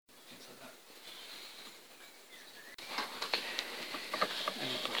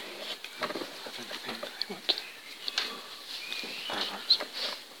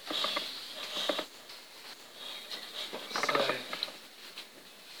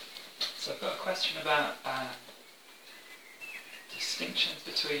So I've got a question about distinctions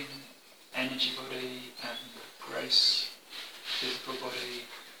between energy body and gross physical body,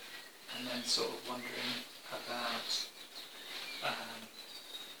 and then sort of wondering about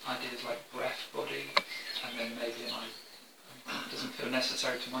ideas like breath body, and then maybe it doesn't feel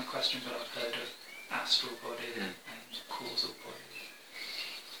necessary to my question, but I've heard of astral body and causal body.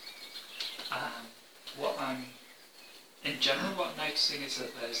 In general, what I'm noticing is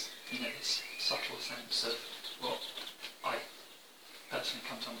that there's this subtle sense of what I personally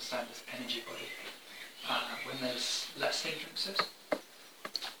come to understand as energy body, when there's less hindrances,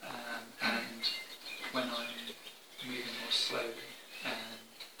 and when I'm moving more slowly and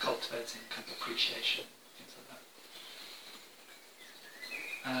cultivating kind of appreciation, things like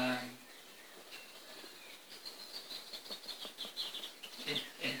that.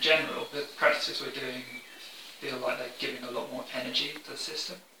 In general, the practices we're doing feel like they're giving a lot more energy to the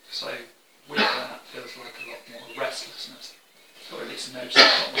system. So with that, feels like a lot more restlessness, or at least noticing a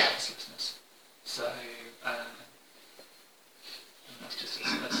lot more restlessness. So and that's just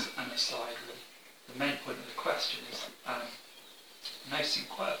an aside. Really. The main point of the question is noticing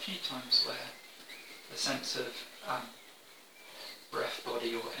quite a few times where the sense of breath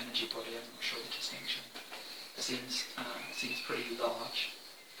body or energy body, I'm not sure the distinction, seems pretty large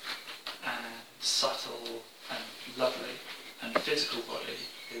and subtle and lovely, and the physical body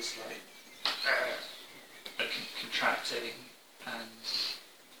is like contracting and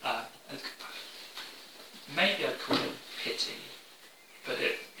maybe I'd call it pity, but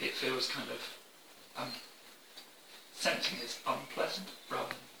it feels kind of sensing is unpleasant rather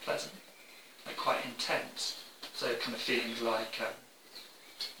than pleasant, like quite intense. So kind of feelings like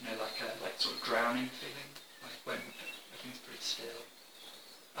like sort of drowning feeling, like when everything's pretty still.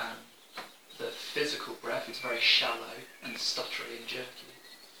 The physical breath is very shallow and stuttery and jerky,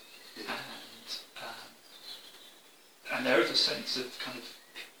 and there is a sense of kind of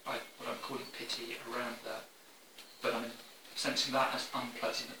what I'm calling pity around that, but I'm sensing that as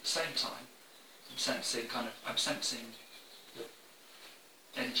unpleasant at the same time. I'm sensing the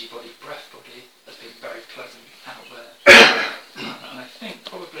energy body, breath body as being very pleasant out there. And I think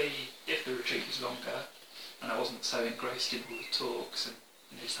probably if the retreat was longer and I wasn't so engrossed in all the talks and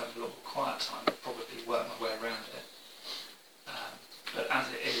just having a lot more quiet time, I'd probably work my way around it. But as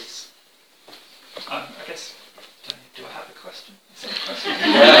it is, I guess, do I have a question? Is there a question?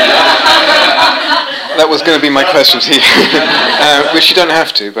 That was going to be my question to you, which you don't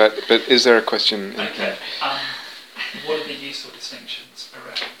have to, but is there a question? Okay. What are the useful distinctions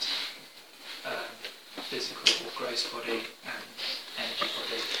around physical or gross body and energy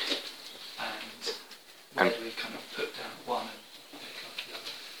body, and where do we kind of put down one and pick up the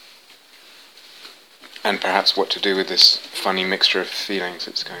other? And perhaps what to do with this funny mixture of feelings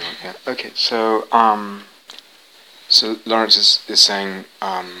that's going on here. Okay, so Lawrence is saying,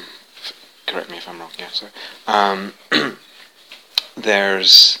 correct me if I'm wrong, yeah, so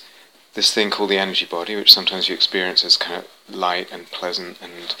there's this thing called the energy body, which sometimes you experience as kind of light and pleasant,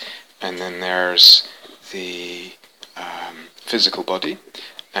 and then there's the physical body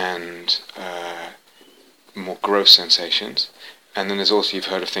and more gross sensations, and then there's also, you've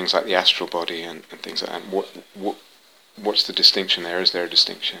heard of things like the astral body and things like that. What's the distinction there? Is there a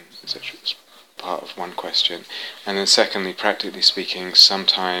distinction, etc.? It's part of one question. And then secondly, practically speaking,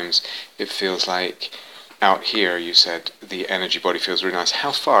 sometimes it feels like out here, you said, the energy body feels really nice.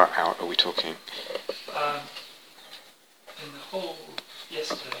 How far out are we talking? In the hall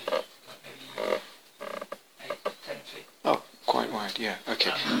yesterday, like maybe 8-10 feet. Oh, quite wide, yeah,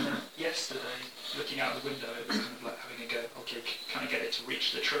 okay. And yesterday, looking out the window, it was kind of like having a go, okay, can I get it to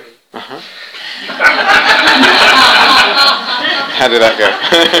reach the tree? Uh-huh. How did that go?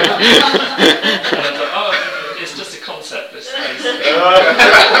 And I thought, it's just a concept, this place.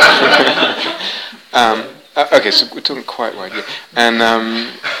 Okay, so we're talking quite wide, yeah. And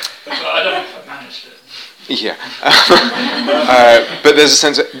but I don't know if I managed it. yeah, but there's a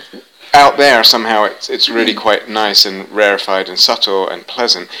sense that out there somehow it's really quite nice and rarefied and subtle and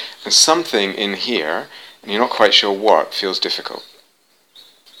pleasant, and something in here, and you're not quite sure what, feels difficult.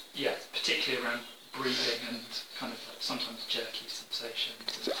 Yeah, particularly around breathing and kind of sometimes jerky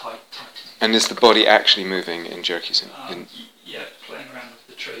sensations, tightening. And is the body actually moving in jerky Yeah, playing around with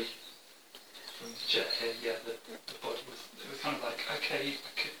the tree. From the jet here, yeah, the body was kind of like, okay,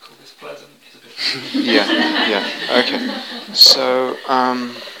 I could call this pleasant, it's a bit... yeah, okay. So,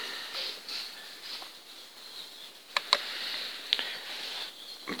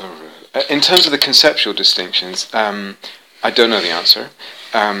 in terms of the conceptual distinctions, I don't know the answer.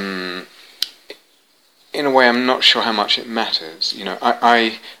 in a way, I'm not sure how much it matters.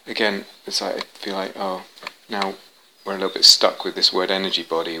 I again, it's like I feel like, oh, now we're a little bit stuck with this word energy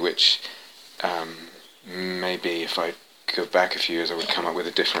body, which maybe if I go back a few years, I would come up with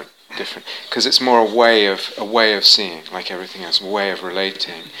a different, because it's more a way of seeing, like everything else, a way of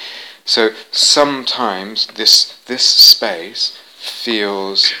relating. So sometimes this space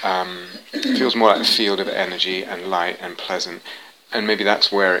feels more like a field of energy and light and pleasant, and maybe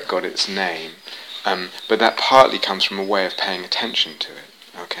that's where it got its name. But that partly comes from a way of paying attention to it.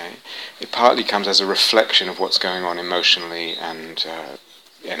 Okay, it partly comes as a reflection of what's going on emotionally and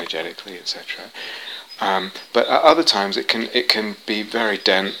energetically, etc. But at other times it can be very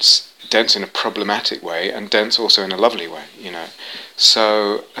dense in a problematic way, and dense also in a lovely way.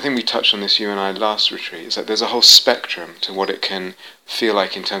 So I think we touched on this, you and I, last retreat. Is that there's a whole spectrum to what it can feel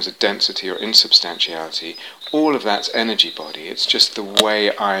like in terms of density or insubstantiality. All of that's energy body. It's just the way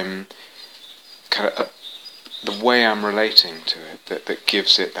I'm relating to it that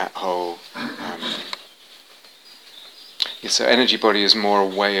gives it that whole. So energy body is more a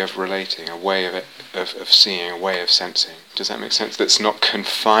way of relating, a way of seeing, a way of sensing. Does that make sense? That's not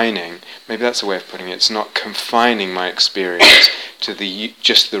confining. Maybe that's a way of putting it. It's not confining my experience to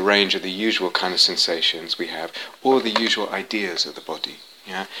just the range of the usual kind of sensations we have, or the usual ideas of the body.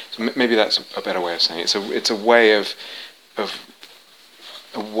 Yeah. So maybe that's a better way of saying it. It's a way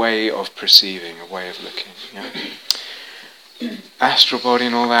of perceiving, a way of looking. Yeah. Astral body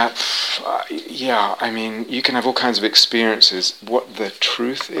and all that, yeah, I mean, you can have all kinds of experiences. What the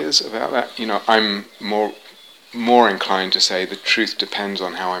truth is about that, I'm more inclined to say the truth depends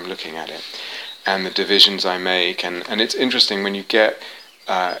on how I'm looking at it and the divisions I make. And it's interesting when you get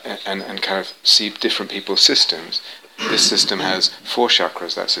and kind of see different people's systems. This system has 4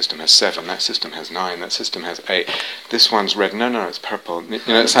 chakras, that system has 7, that system has 9, that system has 8. This one's red, no, it's purple.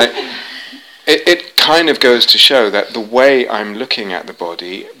 It's like... It kind of goes to show that the way I'm looking at the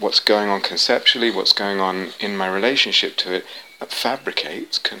body, what's going on conceptually, what's going on in my relationship to it,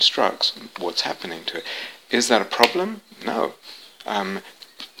 fabricates, constructs what's happening to it. Is that a problem? No. It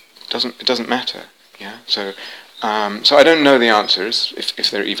doesn't matter. Yeah. So I don't know the answers,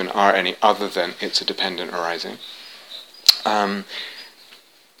 if there even are any, other than it's a dependent arising.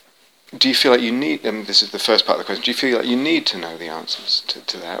 Do you feel like you need? This is the first part of the question. Do you feel like you need to know the answers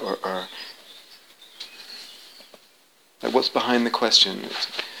to that, or like what's behind the question? It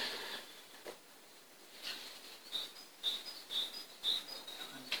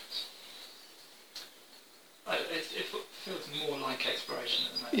feels more like exploration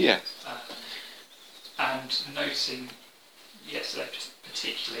at the moment. Yeah. And noticing, yesterday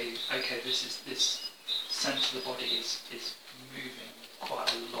particularly, okay, this sense of the body is moving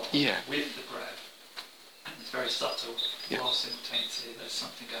quite a lot with the breath. And it's very subtle, while simultaneously there's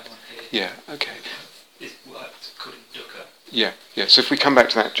something going on here. Yeah, okay. It's worked called dukkha. Yeah. So if we come back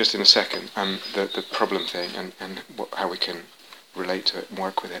to that just in a second, the problem thing and how we can relate to it and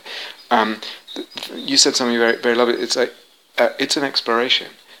work with it. You said something very, very lovely. It's like it's an exploration.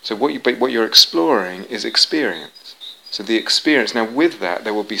 So what you're exploring is experience. So the experience. Now with that,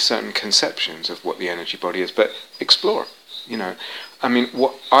 there will be certain conceptions of what the energy body is, but explore. I mean,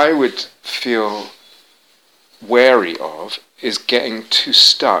 what I would feel wary of is getting too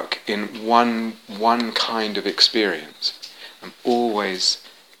stuck in one kind of experience. I'm always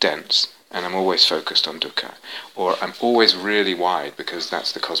dense and I'm always focused on dukkha, or I'm always really wide because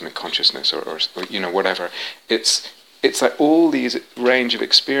that's the cosmic consciousness, or whatever. It's like all these range of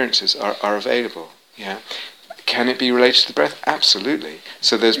experiences are available. Yeah, can it be related to the breath? Absolutely.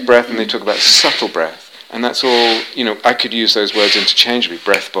 So there's breath, and they talk about subtle breath. And that's all, I could use those words interchangeably,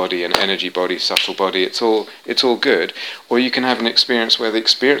 breath body and energy body, subtle body, it's all good. Or you can have an experience where the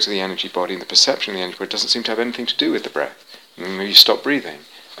experience of the energy body and the perception of the energy body doesn't seem to have anything to do with the breath. You stop breathing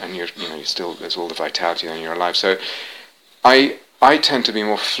and you're still, there's all the vitality and you're alive. So I tend to be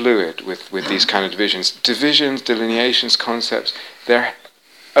more fluid with these kind of divisions. Divisions, delineations, concepts, they're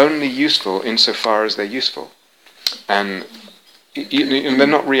only useful insofar as they're useful. And they're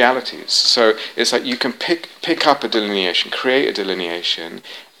not realities. So it's like you can pick up a delineation, create a delineation,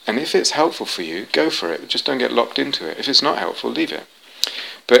 and if it's helpful for you, go for it. Just don't get locked into it. If it's not helpful, leave it.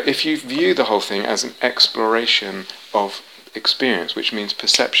 But if you view the whole thing as an exploration of experience, which means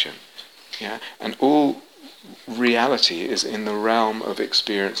perception, and all reality is in the realm of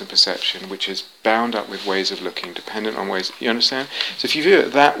experience and perception, which is bound up with ways of looking, dependent on ways. You understand? So if you view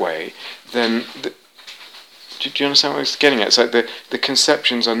it that way, then do you understand what I was getting at? It's like the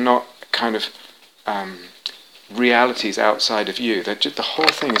conceptions are not kind of realities outside of you. The whole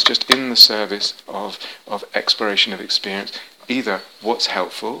thing is just in the service of exploration of experience, either what's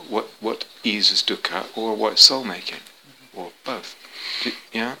helpful, what eases dukkha, or what's soul making, or both.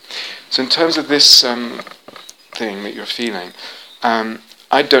 Yeah. So in terms of this thing that you're feeling,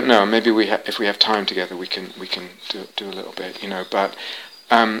 I don't know. Maybe if we have time together, we can do a little bit, But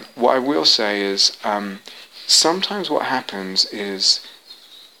what I will say is, sometimes what happens is,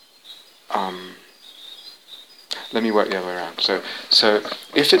 let me work the other way around. So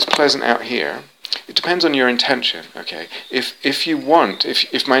if it's pleasant out here, it depends on your intention. Okay.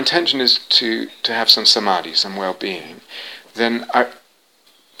 If my intention is to have some samadhi, some well-being, then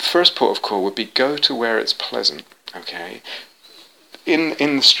first port of call would be go to where it's pleasant. Okay. In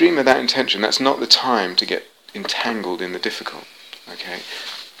the stream of that intention, that's not the time to get entangled in the difficult. Okay.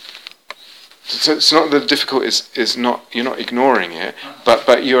 So it's not the difficult is not, you're not ignoring it,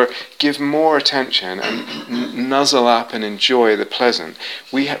 but you're give more attention and nuzzle up and enjoy the pleasant.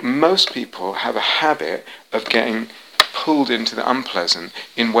 Most people have a habit of getting pulled into the unpleasant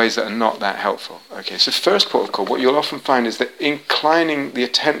in ways that are not that helpful. Okay, so first port of call, what you'll often find is that inclining the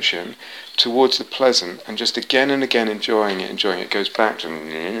attention towards the pleasant and just again and again enjoying it goes back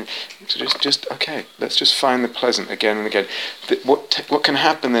to just okay, let's just find the pleasant again and again. What can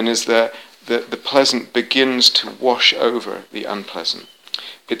happen then is the pleasant begins to wash over the unpleasant.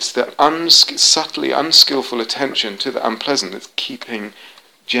 It's the subtly unskillful attention to the unpleasant that's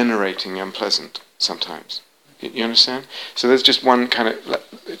generating the unpleasant sometimes. You understand? So there's just one kind of,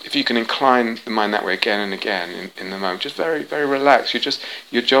 if you can incline the mind that way again and again in the moment, just very, very relaxed.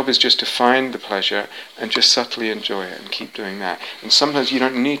 Your job is just to find the pleasure and just subtly enjoy it and keep doing that. And sometimes you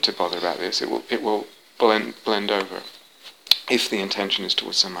don't need to bother about this. It will blend over if the intention is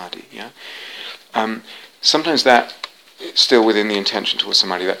towards samadhi. Yeah. Sometimes that still within the intention towards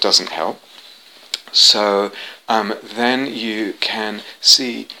samadhi that doesn't help. So then you can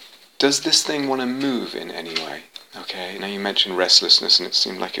see, does this thing want to move in any way? Okay, now you mentioned restlessness and it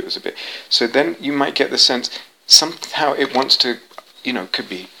seemed like it was a bit. So then you might get the sense somehow it wants to, could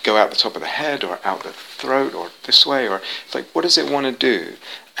be go out the top of the head or out the throat or this way, or it's like, what does it want to do?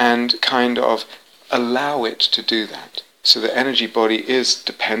 And kind of allow it to do that. So the energy body is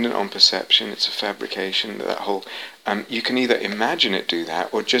dependent on perception, it's a fabrication, that whole, you can either imagine it do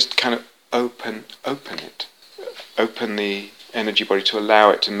that or just kind of open it. Open the energy body to allow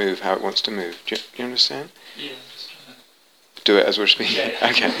it to move how it wants to move. Do you understand? Yeah. Do it as we're speaking? Yeah.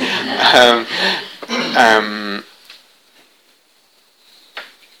 Okay. We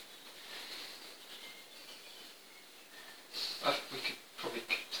could probably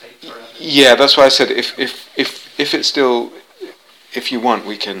take forever. Yeah, that's why I said if it's still, if you want,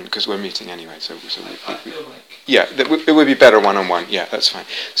 we can, because we're meeting anyway. So I feel like. Yeah, it would be better one-on-one. Yeah, that's fine.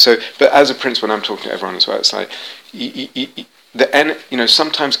 So, but as a principle, when I'm talking to everyone as well, it's like,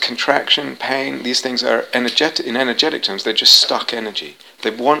 sometimes contraction, pain, these things are energetic. In energetic terms, they're just stuck energy.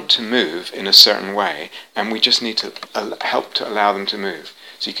 They want to move in a certain way, and we just need to help to allow them to move.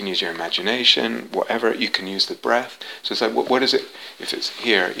 So you can use your imagination, whatever. You can use the breath. So it's like, what is it? If it's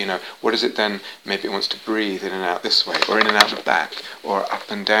here, what is it then? Maybe it wants to breathe in and out this way, or in and out the back, or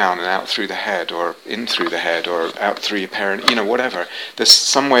up and down and out through the head, or in through the head, or out through your parent. Whatever. There's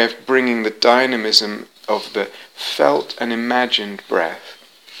some way of bringing the dynamism of the felt and imagined breath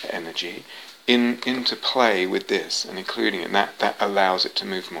energy into play with this and including it, and that allows it to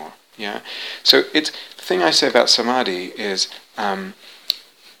move more. Yeah. So the thing I say about samadhi is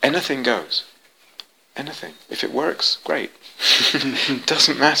anything goes. Anything. If it works, great.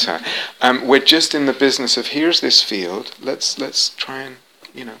 Doesn't matter. We're just in the business of here's this field. Let's try and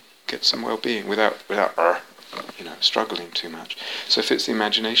get some well-being without struggling too much. So if it's the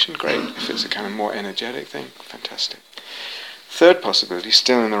imagination, great. If it's a kind of more energetic thing, fantastic. Third possibility,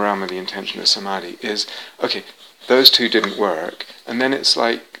 still in the realm of the intention of samadhi, is, okay, those two didn't work, and then it's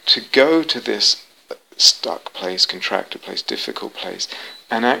like to go to this stuck place, contracted place, difficult place,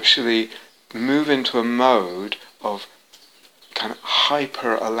 and actually move into a mode of kind of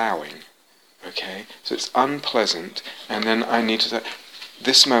hyper-allowing. Okay? So it's unpleasant, and then I need to say,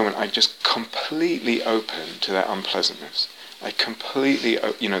 this moment I just completely open to that unpleasantness. I completely,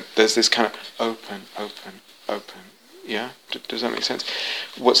 there's this kind of open. Yeah? Does that make sense?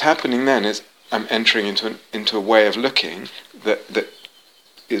 What's happening then is I'm entering into a way of looking that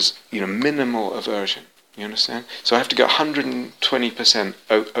is, minimal aversion. You understand? So I have to go 120%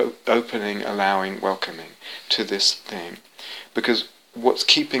 opening, allowing, welcoming to this thing. Because what's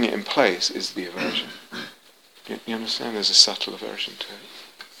keeping it in place is the aversion. You understand? There's a subtle aversion to it.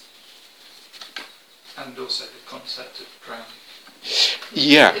 And also the concept of drowning.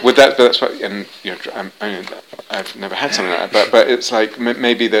 Yeah, with that, that's what, and I've never had something like that, but it's like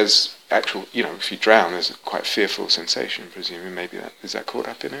maybe there's actual, if you drown, there's a quite fearful sensation, presumably. Maybe is that caught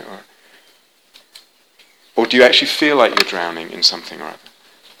up in it, or do you actually feel like you're drowning in something or other?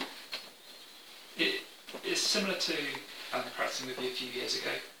 It's similar to practicing with you a few years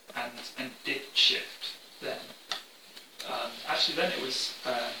ago, and did shift then. Actually, then it was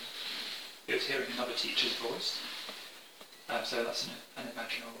hearing another teacher's voice. So that's an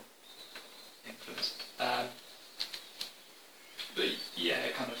imaginal influence. But yeah,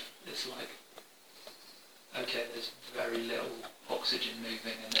 it's like, okay, there's very little oxygen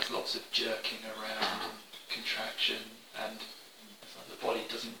moving, and there's lots of jerking around and contraction, and it's like the body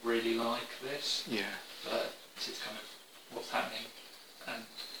doesn't really like this. Yeah. But this is kind of what's happening, and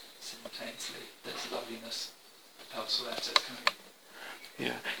simultaneously there's loveliness elsewhere. So it's kind of,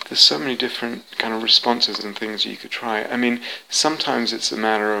 yeah, there's so many different kind of responses and things you could try. I mean, sometimes it's a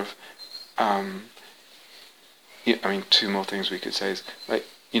matter of, two more things we could say is, like,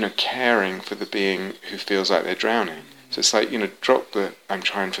 caring for the being who feels like they're drowning. So it's like, drop the I'm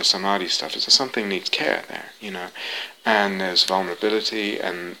trying for samadhi stuff. It's something needs care there, and there's vulnerability,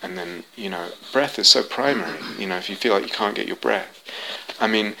 and then, breath is so primary. If you feel like you can't get your breath, I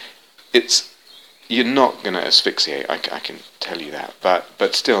mean, you're not going to asphyxiate. I can tell you that,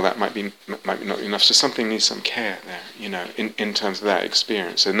 but still, that might be not enough. So something needs some care there, in terms of that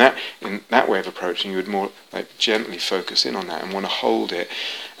experience. And in that way of approaching, you would more like gently focus in on that and want to hold it.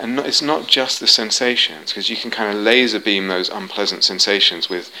 And it's not just the sensations, because you can kind of laser beam those unpleasant sensations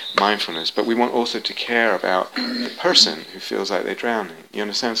with mindfulness. But we want also to care about the person who feels like they're drowning. You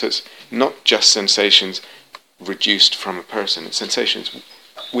understand? So it's not just sensations reduced from a person. It's sensations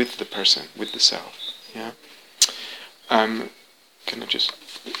with the person, with the self. Yeah. Can I just?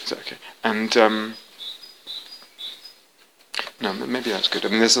 Is that okay? And no, maybe that's good. I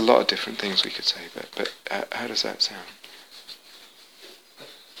mean, there's a lot of different things we could say, but how does that sound?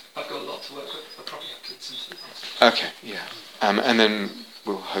 I've got a lot to work with. I'll probably have to listen to this. Okay. Yeah. And then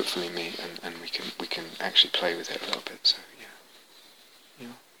we'll hopefully meet, and we can actually play with it a little bit. So yeah.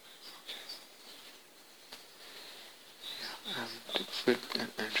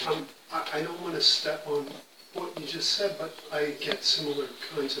 Andrew? I don't want to step on what you just said, but I get similar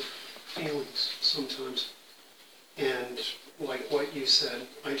kinds of feelings sometimes. And like what you said,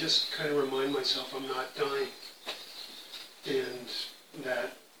 I just kind of remind myself I'm not dying. And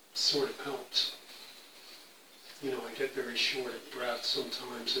that sort of helps. I get very short of breath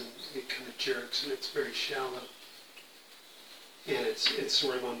sometimes, and it kind of jerks, and it's very shallow. And it's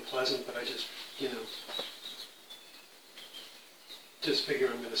sort of unpleasant, but I just, just figure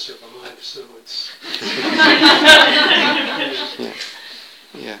I'm going to survive, so it's...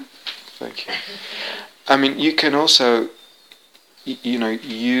 Yeah, thank you. I mean, you can also,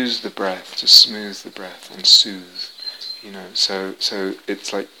 use the breath to smooth the breath and soothe, so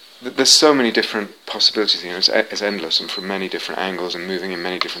it's like, there's so many different possibilities, it's endless and from many different angles and moving in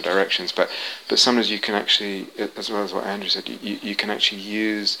many different directions, but sometimes you can actually, as well as what Andrew said, you can actually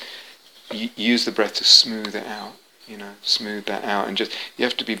use the breath to smooth it out. Smooth that out, and just, you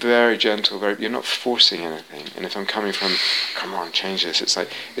have to be very gentle, you're not forcing anything. And if I'm coming from, come on, change this,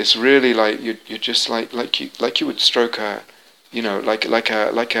 it's really like you're just like you would stroke a, like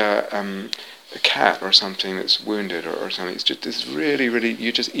a cat or something that's wounded or something. It's really, really,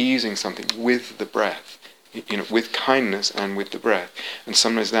 you're just easing something with the breath, with kindness and with the breath. And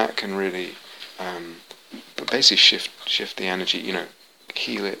sometimes that can really, basically shift the energy,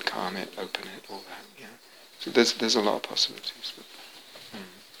 heal it, calm it, open it, all that. So there's a lot of possibilities.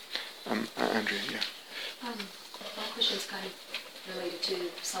 Andrea, yeah. My question is kind of related to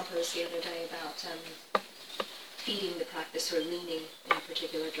Sampos the other day about feeding the practice or leaning in a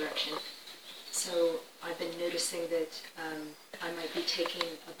particular direction. So I've been noticing that I might be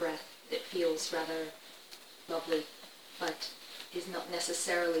taking a breath that feels rather lovely, but is not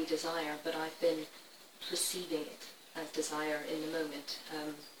necessarily desire, but I've been perceiving it as desire in the moment,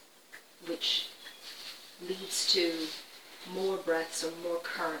 which leads to more breaths or more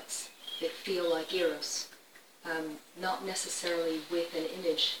currents that feel like eros, not necessarily with an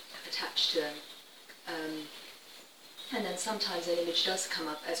image attached to them. And then sometimes an image does come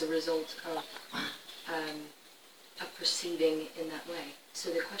up as a result of perceiving in that way. So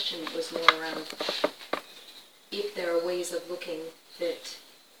the question was more around if there are ways of looking that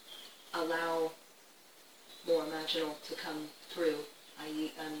allow more imaginal to come through,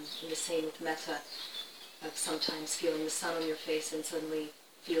 i.e. in the same with metta, of sometimes feeling the sun on your face and suddenly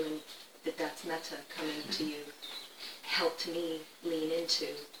feeling that that's metta coming to you, helped me lean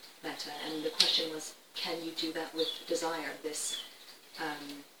into metta. And the question was, can you do that with desire, this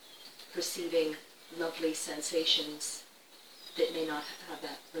perceiving lovely sensations that may not have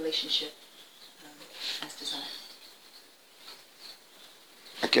that relationship as desired.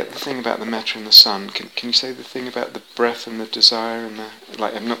 I get the thing about the metta and the sun. Can you say the thing about the breath and the desire and the,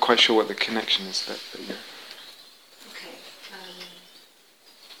 like, I'm not quite sure what the connection is, but yeah. Okay.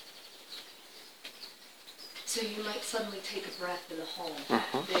 So you might suddenly take a breath in the home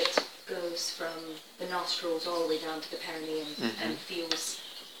that goes from the nostrils all the way down to the perineum and feels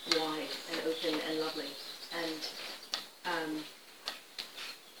wide and open and lovely. And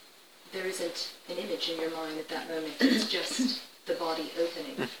there isn't an image in your mind at that moment. It's just the body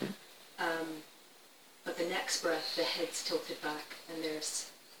opening. But the next breath, the head's tilted back and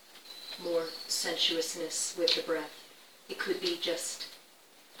there's more sensuousness with the breath. It could be just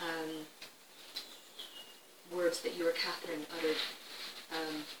words that you or Catherine uttered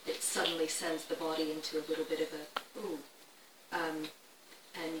that suddenly sends the body into a little bit of a ooh.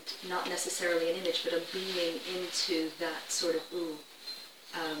 And not necessarily an image, but a being into that sort of ooh,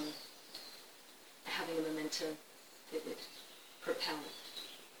 having a momentum that would propel it.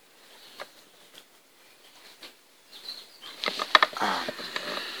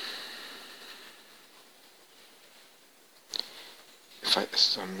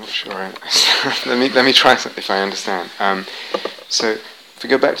 I'm not sure. let me try if I understand. So if we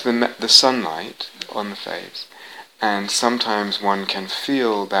go back to the sunlight on the face, and sometimes one can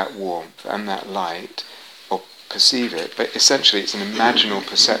feel that warmth and that light, or perceive it, but essentially it's an imaginal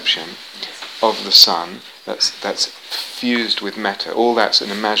perception of the sun that's fused with metta. All that's an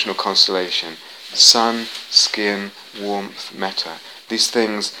imaginal constellation. Sun, skin, warmth, metta. These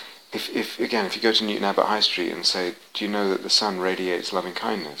things, if you go to Newton Abbot High Street and say, do you know that the sun radiates loving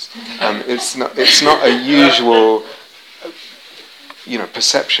kindness? It's not a usual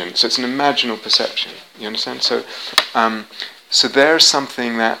perception. So it's an imaginal perception. You understand? So there's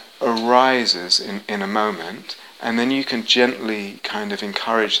something that arises in a moment, and then you can gently kind of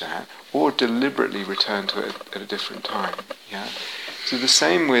encourage that, or deliberately return to it at a different time. Yeah. So the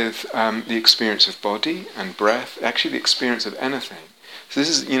same with the experience of body and breath, actually the experience of anything. So this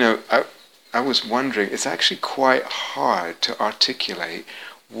is, I was wondering, it's actually quite hard to articulate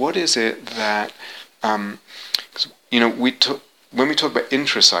what is it that, when we talk about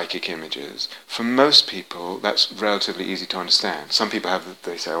intrapsychic images, for most people that's relatively easy to understand. Some people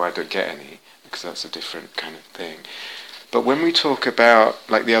they say, oh, I don't get any, because that's a different kind of thing. But when we talk about,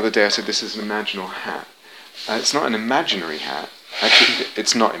 like the other day I said this is an imaginal hat, it's not an imaginary hat. Actually,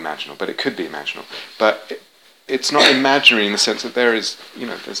 it's not imaginal, but it could be imaginal. But it's not imaginary in the sense that there's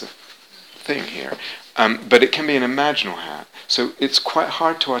a thing here. But it can be an imaginal hat. So it's quite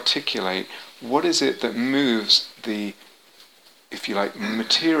hard to articulate what is it that moves the, if you like,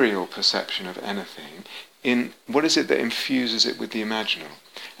 material perception of anything, what is it that infuses it with the imaginal?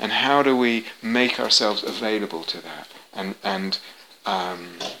 And how do we make ourselves available to that? And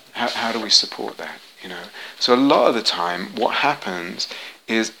how do we support that? So a lot of the time what happens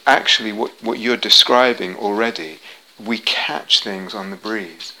is actually what you're describing already. We catch things on the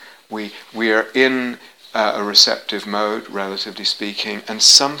breeze. We are in a receptive mode, relatively speaking, and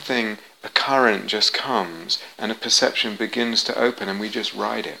a current just comes and a perception begins to open and we just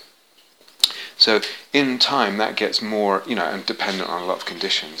ride it. So in time that gets more, and dependent on a lot of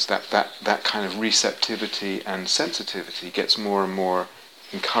conditions, that kind of receptivity and sensitivity gets more and more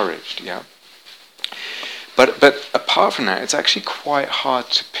encouraged, yeah? But apart from that, it's actually quite hard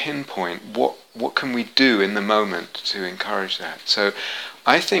to pinpoint what can we do in the moment to encourage that. So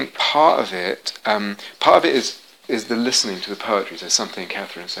I think part of it is the listening to the poetry. There's something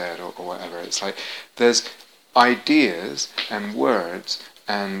Catherine said or whatever. It's like there's ideas and words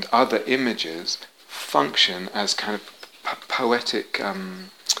and other images function as kind of poetic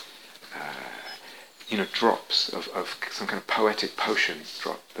drops of some kind of poetic potion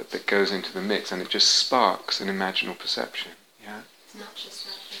drop that goes into the mix, and it just sparks an imaginal perception. Yeah. It's not just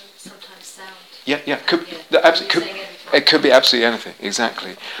that, though. Sometimes sound. It could be absolutely anything.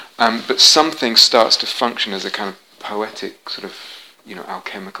 Exactly. But something starts to function as a kind of poetic sort of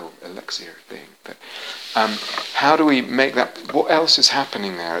alchemical elixir thing. But how do we make that? What else is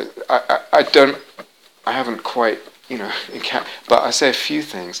happening there? I haven't quite but I say a few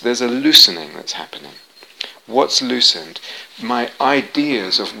things. There's a loosening that's happening. What's loosened? My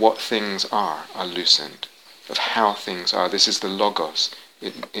ideas of what things are loosened, of how things are. This is the logos.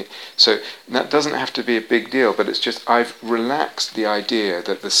 So that doesn't have to be a big deal, but it's just I've relaxed the idea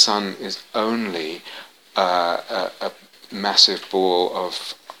that the sun is only a massive ball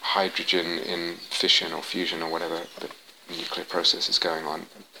of hydrogen in fission or fusion or whatever the nuclear process is going on.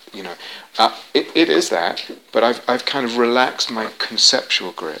 It is that, but I've kind of relaxed my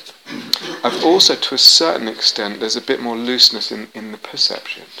conceptual grip. I've also, to a certain extent, there's a bit more looseness in the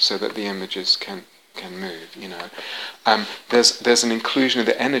perception, so that the images can move. There's an inclusion of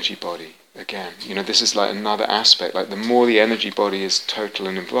the energy body again. This is like another aspect. Like the more the energy body is total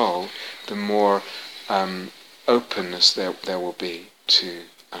and involved, the more openness there will be to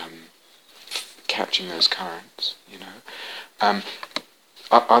catching those currents.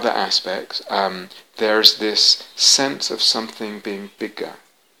 Other aspects, there's this sense of something being bigger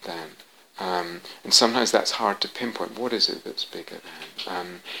than, and sometimes that's hard to pinpoint. What is it that's bigger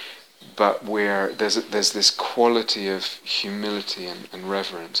than? But where there's this quality of humility and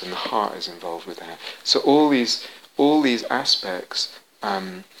reverence, and the heart is involved with that. So all these aspects,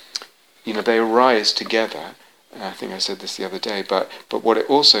 they arise together. I think I said this the other day. But what it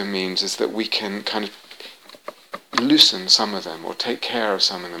also means is that we can kind of loosen some of them, or take care of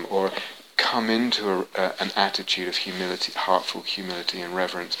some of them, or come into an attitude of humility, heartful humility and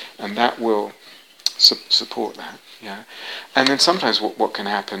reverence, and that will support that. Yeah, and then sometimes what can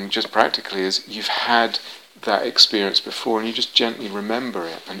happen just practically is you've had that experience before, and you just gently remember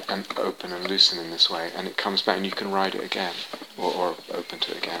it and open and loosen in this way, and it comes back, and you can ride it again, or open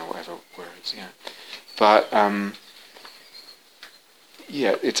to it again, or whatever words. Yeah, but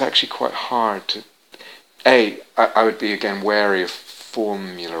it's actually quite hard to. I would be again wary of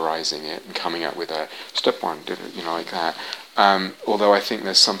formularizing it and coming up with a step one, like that. Although I think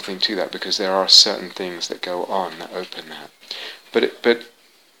there's something to that, because there are certain things that go on that open that. But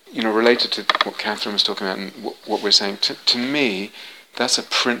related to what Catherine was talking about and what we're saying, to me, that's a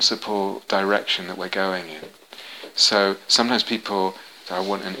principal direction that we're going in. So sometimes people, I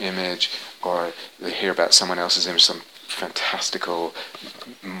want an image, or they hear about someone else's image, some fantastical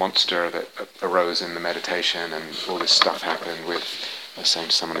monster that arose in the meditation, and all this stuff happened with, I was saying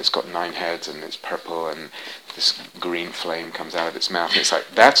to someone, it's got 9 heads and it's purple and this green flame comes out of its mouth, and it's like,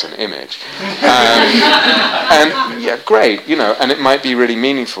 that's an image. And yeah, great, and it might be really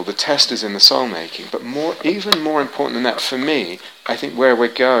meaningful. The test is in the soul making, but even more important than that, for me, I think where we're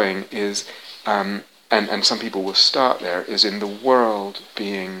going is, and some people will start there, is in the world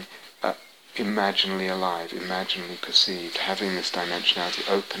being imaginally alive, imaginally perceived, having this dimensionality,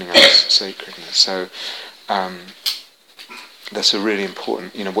 opening up this sacredness. So that's a really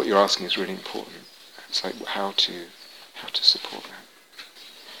important, what you're asking is really important. It's like how to support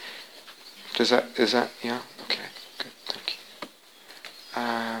that. Is that yeah? Okay, good, thank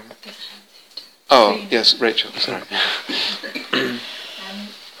you. Yes, Rachel, sorry.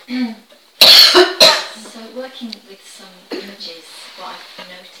 So working with some images, what I've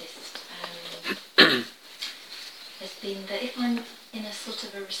noticed has been that if I'm in a sort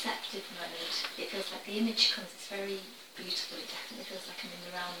of a receptive mode, it feels like the image comes, it's very beautiful, it definitely feels like I'm in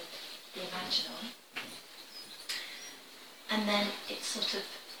the realm of the imaginal. And then it sort of,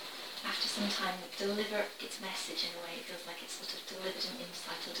 after some time, deliver its message in a way. It feels like it's sort of delivered an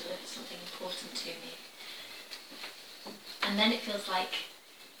insight or delivered something important to me. And then it feels like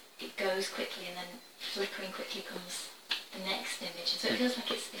it goes quickly, and then flickering quickly comes the next image. And so it feels like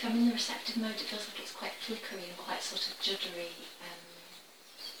if I'm in the receptive mode, it feels like it's quite flickery and quite sort of juddery.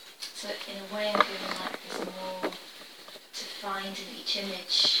 So in a way I'm feeling like there's more to find in each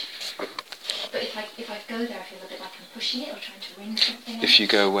image. But if I go there, I feel a bit like I'm pushing it or trying to ring something else. If you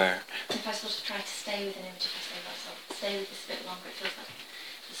go where? If I sort of try to stay with an image, if I say myself, stay with this a bit longer, it feels like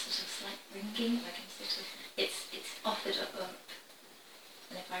there's sort of slight ringing, like I'm sort of, it's offered up.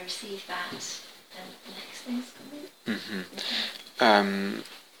 And if I receive that, then the next thing's coming. Mm-hmm.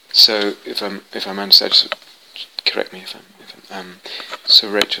 So if I'm understanding, just correct me if I'm so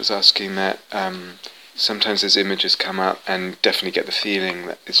Rachel's asking that sometimes there's images come up and definitely get the feeling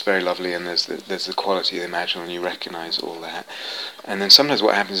that it's very lovely, and there's the quality of the imaginal, and you recognise all that. And then sometimes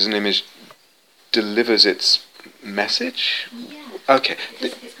what happens is an image delivers its message. Yeah. Okay.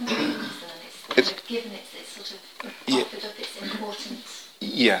 It's completely it's given it's sort of offered up its importance.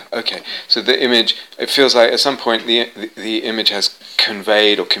 Yeah, okay. So the image, it feels like at some point the image has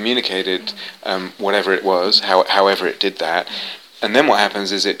conveyed or communicated whatever it was, however it did that, and then what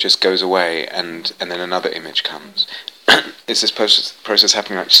happens is it just goes away, and then another image comes. Is this process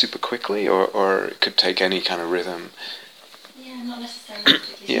happening like super quickly, or it could take any kind of rhythm? Yeah, not necessarily.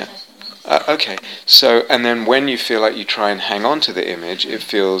 Yeah. Okay. So, and then when you feel like you try and hang on to the image, it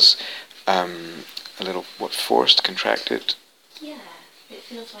feels a little, forced, contracted? Yeah. It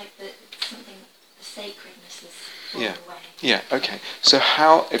feels like something, the sacredness is falling away. Yeah. Okay. So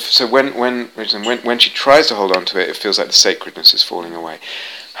when she tries to hold on to it, it feels like the sacredness is falling away.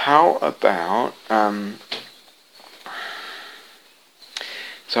 How about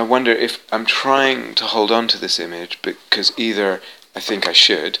So I wonder if I'm trying to hold on to this image because either I think I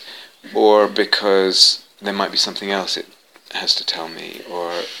should, or because there might be something else it has to tell me,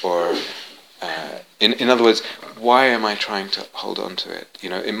 or in other words, why am I trying to hold on to it?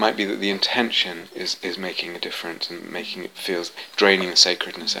 It might be that the intention is making a difference and making it feels draining the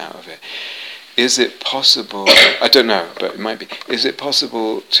sacredness out of it. Is it possible? I don't know, but it might be. Is it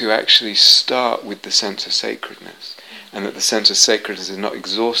possible to actually start with the sense of sacredness, and that the sense of sacredness is not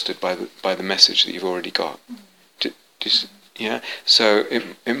exhausted by the message that you've already got? Yeah. So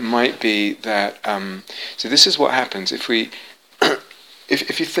it might be that. So this is what happens if we.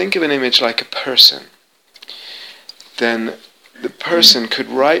 If you think of an image like a person, then the person could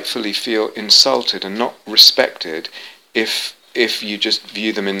rightfully feel insulted and not respected if you just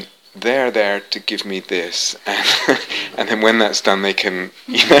view them in, they're there to give me this, and then when that's done they can,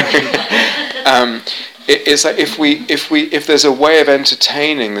 it's like if there's a way of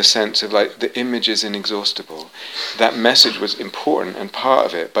entertaining the sense of like the image is inexhaustible, that message was important and part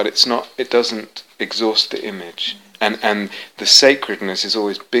of it, but it doesn't exhaust the image. And the sacredness is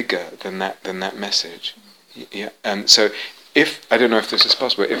always bigger than that message. Yeah. And so, if I don't know if this is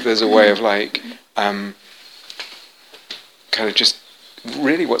possible, if there's a way of like, kind of just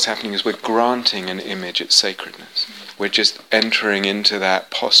really what's happening is we're granting an image its sacredness. We're just entering into that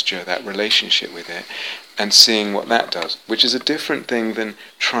posture, that relationship with it, and seeing what that does, which is a different thing than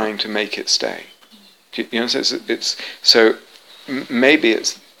trying to make it stay. So maybe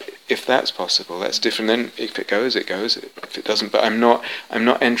it's. If that's possible, that's different. Then if it goes, it goes. If it doesn't, but I'm not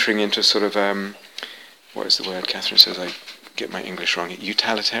entering into sort of what is the word? Catherine says I get my English wrong.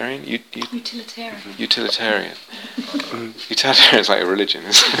 Utilitarian. Utilitarian. Utilitarian. Utilitarian is like a religion,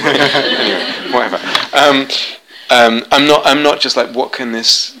 isn't it? Anyway, whatever. I'm not just like what can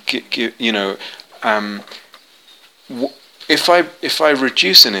this give? If I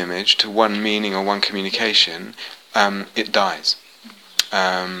reduce an image to one meaning or one communication, it dies.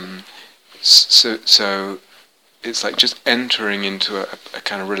 So it's like just entering into a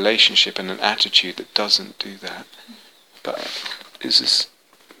kind of relationship and an attitude that doesn't do that. But is this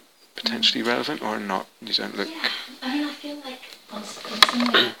potentially relevant or not? You don't look... Yeah, I mean, I feel like in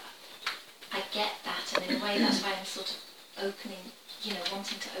some way I get that, and in a way that's why I'm sort of opening,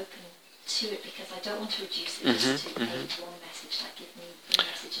 wanting to open to it, because I don't want to reduce it just to one message, like give me the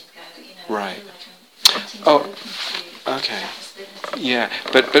message and go, Right. I feel like I'm wanting to open to okay. that possibility. Yeah,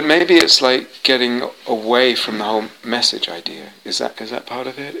 but maybe it's like getting away from the whole message idea. Is that part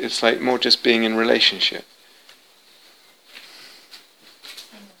of it? It's like more just being in relationship.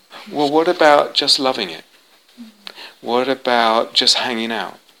 Well, what about just loving it? What about just hanging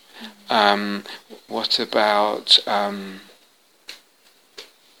out? What about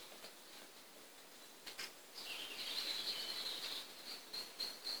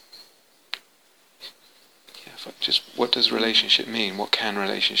just what does relationship mean? What can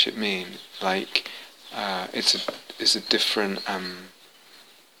relationship mean? Like, it's a different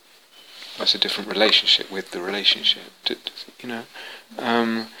relationship with the relationship.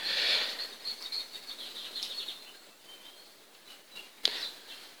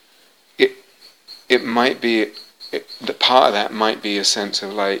 It might be the part of that might be a sense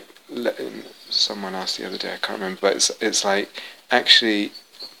of like someone asked the other day, I can't remember, but it's like actually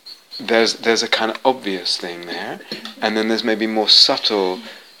there's a kind of obvious thing there, and then there's maybe more subtle,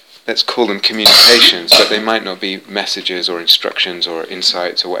 let's call them communications, but they might not be messages or instructions or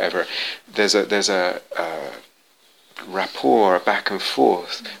insights or whatever. There's a rapport, a back and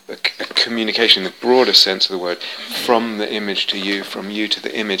forth, a communication in the broader sense of the word, from the image to you, from you to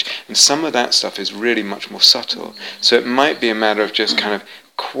the image, and some of that stuff is really much more subtle. So it might be a matter of just kind of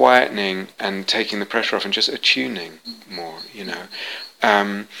quietening and taking the pressure off and just attuning more,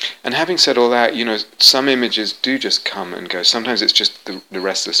 And having said all that, some images do just come and go. Sometimes it's just the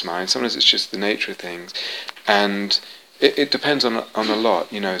restless mind. Sometimes it's just the nature of things, and it depends on a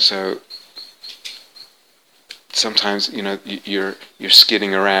lot. So sometimes you're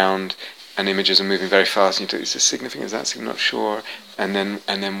skidding around, and images are moving very fast. And you think, is this significant? Is that significant? Not sure. And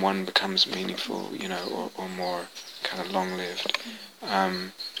then one becomes meaningful, or more kind of long-lived.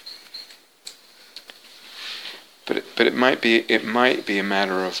 But it might be a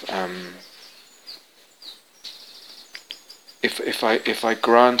matter of if I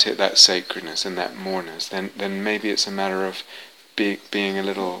grant it that sacredness and that moreness, then maybe it's a matter of being a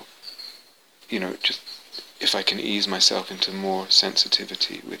little, just if I can ease myself into more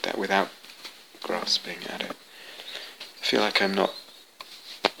sensitivity with that without grasping at it. I feel like I'm not.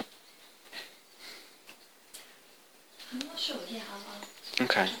 I'm not sure. Yeah, I'll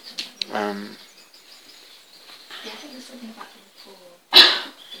Okay. Yeah, I think there's something about the rapport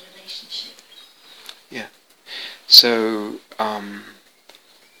So,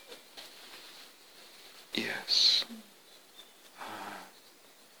 yes.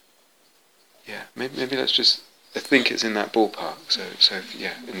 Yeah, maybe let's just, I think it's in that ballpark, so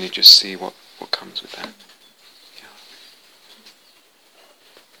yeah, and you just see what comes with that.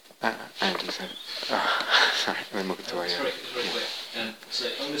 Yeah. Andy said, sorry, let me look at the way. It's very quick. So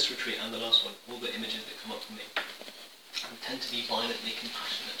on this retreat and the last one, all the images that come up for me tend to be violently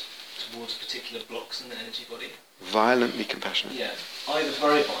compassionate towards particular blocks in the energy body. Violently compassionate? Yeah, either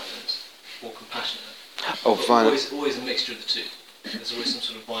very violent or compassionate. Oh, but violent. Always a mixture of the two. There's always some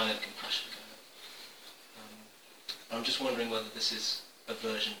sort of violent compassion going on. I'm just wondering whether this is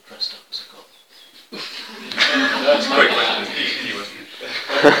aversion dressed up as a god. That's a quick question. Easy one.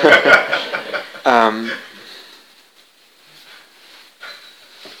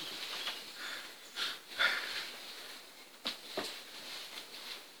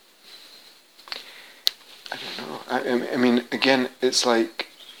 I don't know. I mean, again, it's like,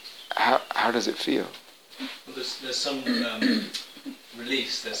 how does it feel? Well, there's some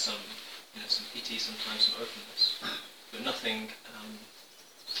release. There's some some pity, sometimes some openness, but nothing.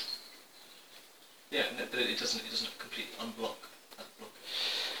 But it doesn't completely unblock that block.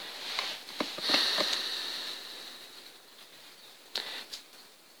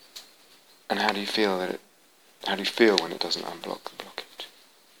 And how do you feel how do you feel when it doesn't unblock the blockage?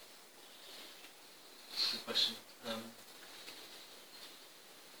 Good question.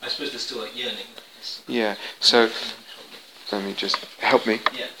 I suppose there's still like yearning. Yeah. So let me just help me.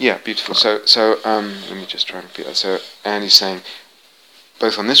 Yeah. Yeah. Beautiful. So let me just try and repeat that. So Andy's saying,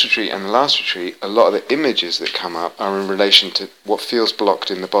 both on this retreat and the last retreat, a lot of the images that come up are in relation to what feels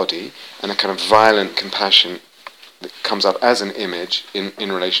blocked in the body, and a kind of violent compassion that comes up as an image in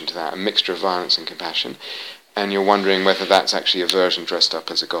relation to that, a mixture of violence and compassion, and you're wondering whether that's actually aversion dressed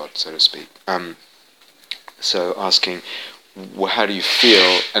up as a god, so to speak. So asking, well, how do you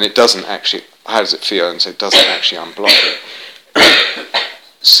feel, and it doesn't actually, how does it feel, and so it doesn't actually unblock it.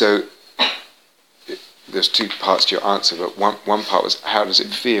 So there's two parts to your answer, but one part was how does it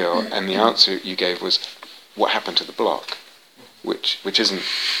feel, and the answer you gave was what happened to the block, which isn't,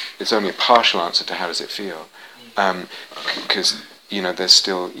 it's only a partial answer to how does it feel, because there's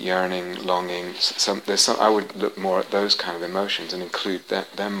still yearning, longing. I would look more at those kind of emotions and include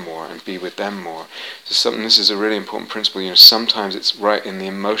them more and be with them more. So this is a really important principle. Sometimes it's right in the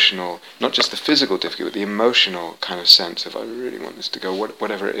emotional, not just the physical difficulty, but the emotional kind of sense of I really want this to go,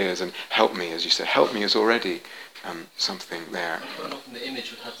 whatever it is, and help me, as you said. Help me is already something there. But often the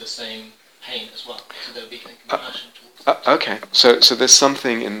image would have the same pain as well, so there would be compassion towards it. Okay, so there's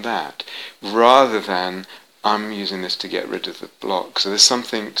something in that, rather than I'm using this to get rid of the block. So there's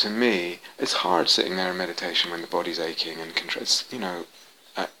something, to me, it's hard sitting there in meditation when the body's aching and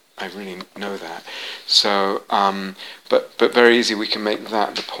I really know that. So, but very easy we can make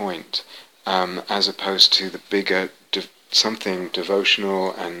that the point, as opposed to the bigger, something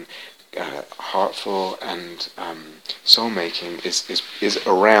devotional and heartful and soul-making is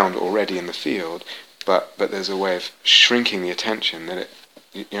around already in the field, but there's a way of shrinking the attention that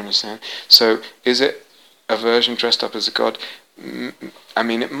you understand? So is it aversion dressed up as a god? I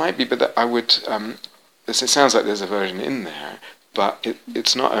mean, it might be, but that I would. It sounds like there's aversion in there, but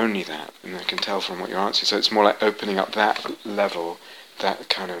it's not only that, and I can tell from what you're answering. So it's more like opening up that level, that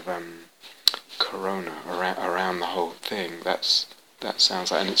kind of corona around the whole thing. That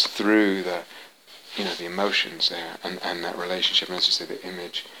sounds like, and it's through the the emotions there, and that relationship, and as you say, the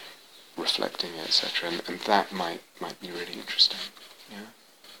image reflecting it, etc. And that might be really interesting. Yeah.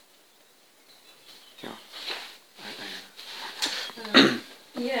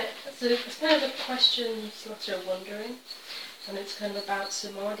 Yeah, so it's kind of a question / wondering, and it's kind of about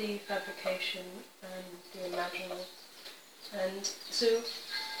samadhi, fabrication, and the imaginal. And so,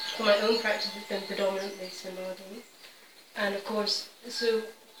 for my own practice, it's been predominantly samadhi, and of course, so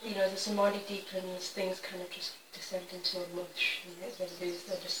the samadhi deepens, things kind of just descend into a mush. They lose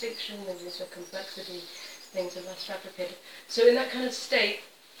their distinction, they lose their complexity, things are less fabricated. So in that kind of state,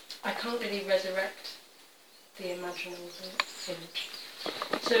 I can't really resurrect the imaginal image.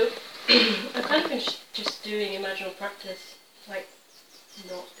 So I've kind of been just doing imaginal practice, like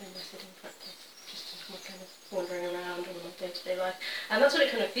not in my sitting practice, just kind of wandering around on my day-to-day life. And that's what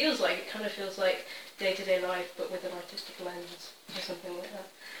it kind of feels like. It kind of feels like day-to-day life, but with an artistic lens or something like that.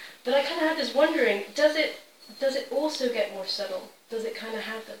 But I kind of have this wondering, does it also get more subtle? Does it kind of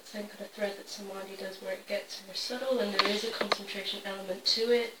have that same kind of thread that samadhi does, where it gets more subtle and there is a concentration element to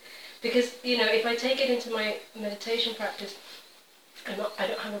it? Because, if I take it into my meditation practice, I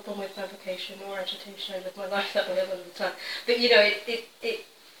don't have a problem with fabrication or agitation. I live my life that way a lot of the time. But,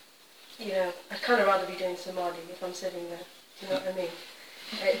 I'd kind of rather be doing samadhi if I'm sitting there. Do you know what I mean?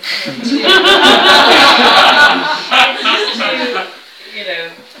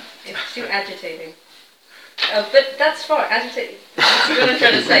 It's too agitating. But that's fine. Agitating. That's what I'm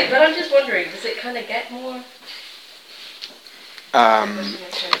trying to say. But I'm just wondering, does it kind of get more?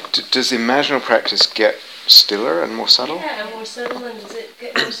 Does the imaginal practice get stiller and more subtle? Yeah, and more subtle, and does it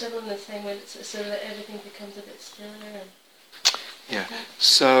get more subtle in the same way so that everything becomes a bit stiller? Yeah.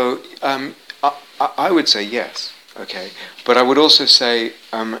 So I would say yes. Okay, but I would also say,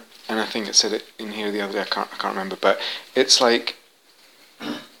 and I think I said it in here the other day. I can't remember, but it's like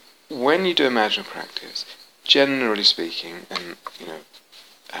when you do imaginal practice, generally speaking, and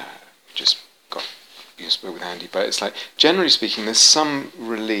just got used to it with Andy, but it's like generally speaking, there's some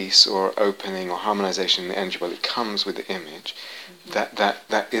release or opening or harmonization in the energy body that comes with the image. Mm-hmm.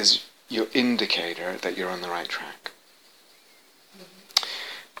 That is your indicator that you're on the right track.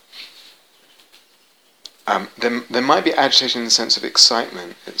 There might be agitation in the sense of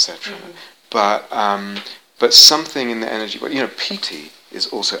excitement, etc. Mm-hmm. But something in the energy body, piti is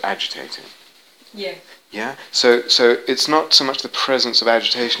also agitating. Yeah. Yeah. So it's not so much the presence of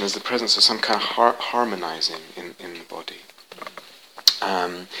agitation as the presence of some kind of harmonizing in the body.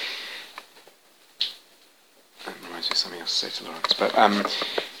 That reminds me of something else to say to Lawrence,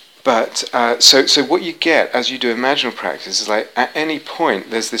 so what you get as you do imaginal practice is like at any point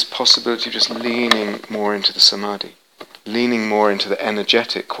there's this possibility of just leaning more into the samadhi, leaning more into the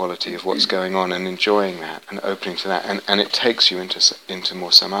energetic quality of what's going on and enjoying that and opening to that, and it takes you into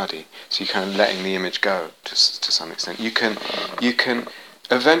more samadhi. So you're kind of letting the image go to some extent. You can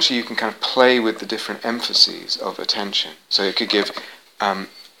eventually you can kind of play with the different emphases of attention. So it could give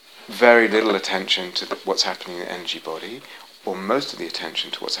very little attention to what's happening in the energy body, or most of the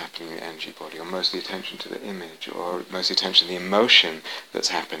attention to what's happening in the energy body, or most of the attention to the image, or most of the attention to the emotion that's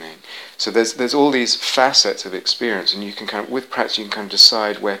happening. So there's all these facets of experience, and you can kind of, with practice, you can kind of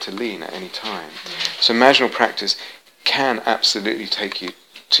decide where to lean at any time. So imaginal practice can absolutely take you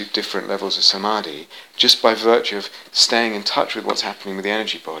to different levels of samadhi just by virtue of staying in touch with what's happening with the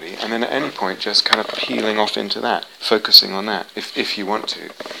energy body, and then at any point just kind of peeling off into that, focusing on that, if you want to.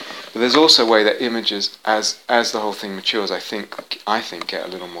 But there's also a way that images, as the whole thing matures, I think get a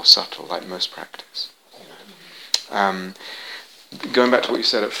little more subtle, like most practice. Going back to what you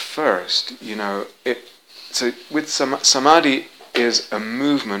said at first, so with samadhi is a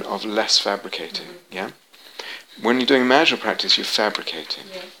movement of less fabricating. Mm-hmm. Yeah. When you're doing imaginal practice, you're fabricating.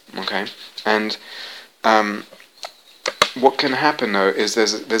 Yeah. Okay. And what can happen though is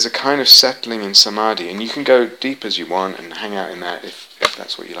there's a kind of settling in samadhi, and you can go deep as you want and hang out in that if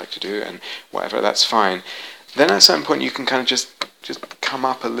that's what you like to do, and whatever, that's fine. Then at a certain point you can kind of just come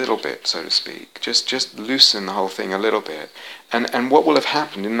up a little bit, so to speak, just loosen the whole thing a little bit, and what will have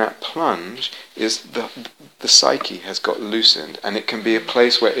happened in that plunge is the psyche has got loosened, and it can be a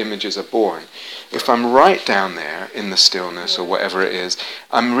place where images are born. If I'm right down there in the stillness or whatever it is,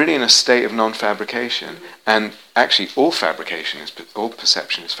 I'm really in a state of non-fabrication, and actually all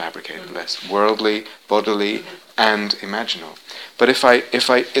perception is fabricated, less worldly, bodily, and imaginal. But if I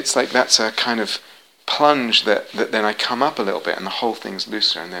it's like that's a kind of plunge that then I come up a little bit and the whole thing's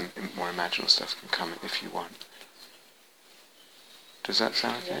looser, and then more imaginal stuff can come if you want. Does that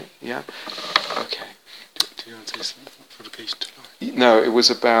sound okay? Yeah? Okay. Do you want to say something about fabrication to Lawrence? No, it was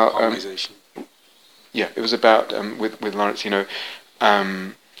about harmonization. Yeah, it was about with Lawrence.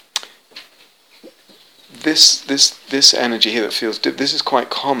 This energy here that feels this is quite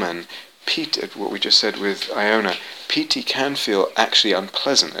common. Piti, what we just said with Iona, piti can feel actually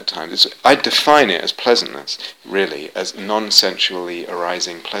unpleasant at times. I define it as pleasantness, really, as non-sensually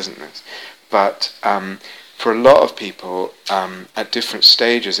arising pleasantness. But for a lot of people, at different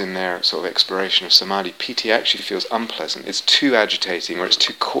stages in their sort of exploration of samadhi, piti actually feels unpleasant. It's too agitating, or it's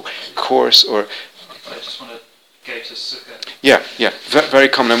too coarse, or... I just want to go to sukha. Yeah, very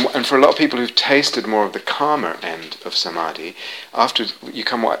common. And for a lot of people who've tasted more of the calmer end of samadhi, after you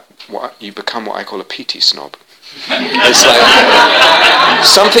become what I call a piti snob. It's like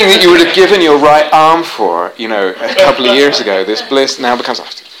something that you would have given your right arm for, a couple of years ago. This bliss now becomes,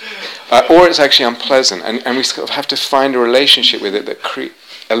 or it's actually unpleasant, and we sort of have to find a relationship with it that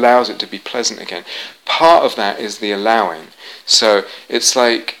allows it to be pleasant again. Part of that is the allowing. So it's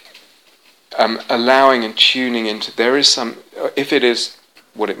like allowing and tuning into. There is some, if it is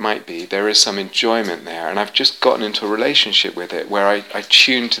what it might be, there is some enjoyment there, and I've just gotten into a relationship with it where I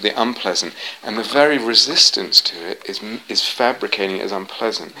tune to the unpleasant, and the very resistance to it is fabricating it as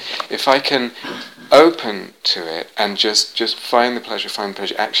unpleasant. If I can open to it and just find the pleasure,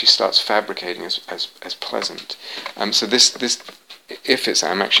 it actually starts fabricating as pleasant. So this if it's,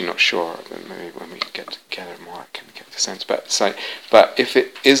 I'm actually not sure. Maybe when we get together more, I can get the sense. But if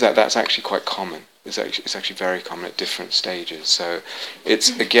it is that, that's actually quite common. It's actually very common at different stages. So it's,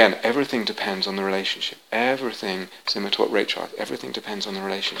 again, everything depends on the relationship. Everything, similar to what Rachel asked, everything depends on the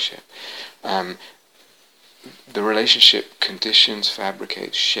relationship. The relationship conditions,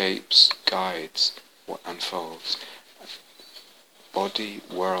 fabricates, shapes, guides what unfolds. Body,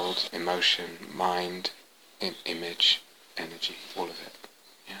 world, emotion, mind, image, energy, all of it.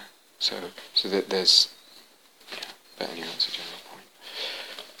 Yeah. So that there's, yeah. But anyway, that's a general point.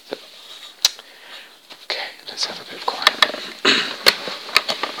 But, okay, let's have a bit of quiet.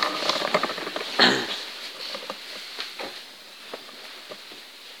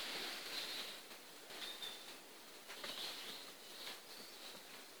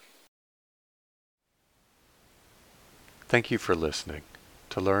 Thank you for listening.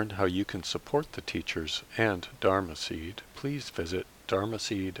 To learn how you can support the teachers and Dharma Seed, please visit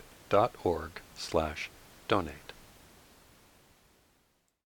dharmaseed.org/donate.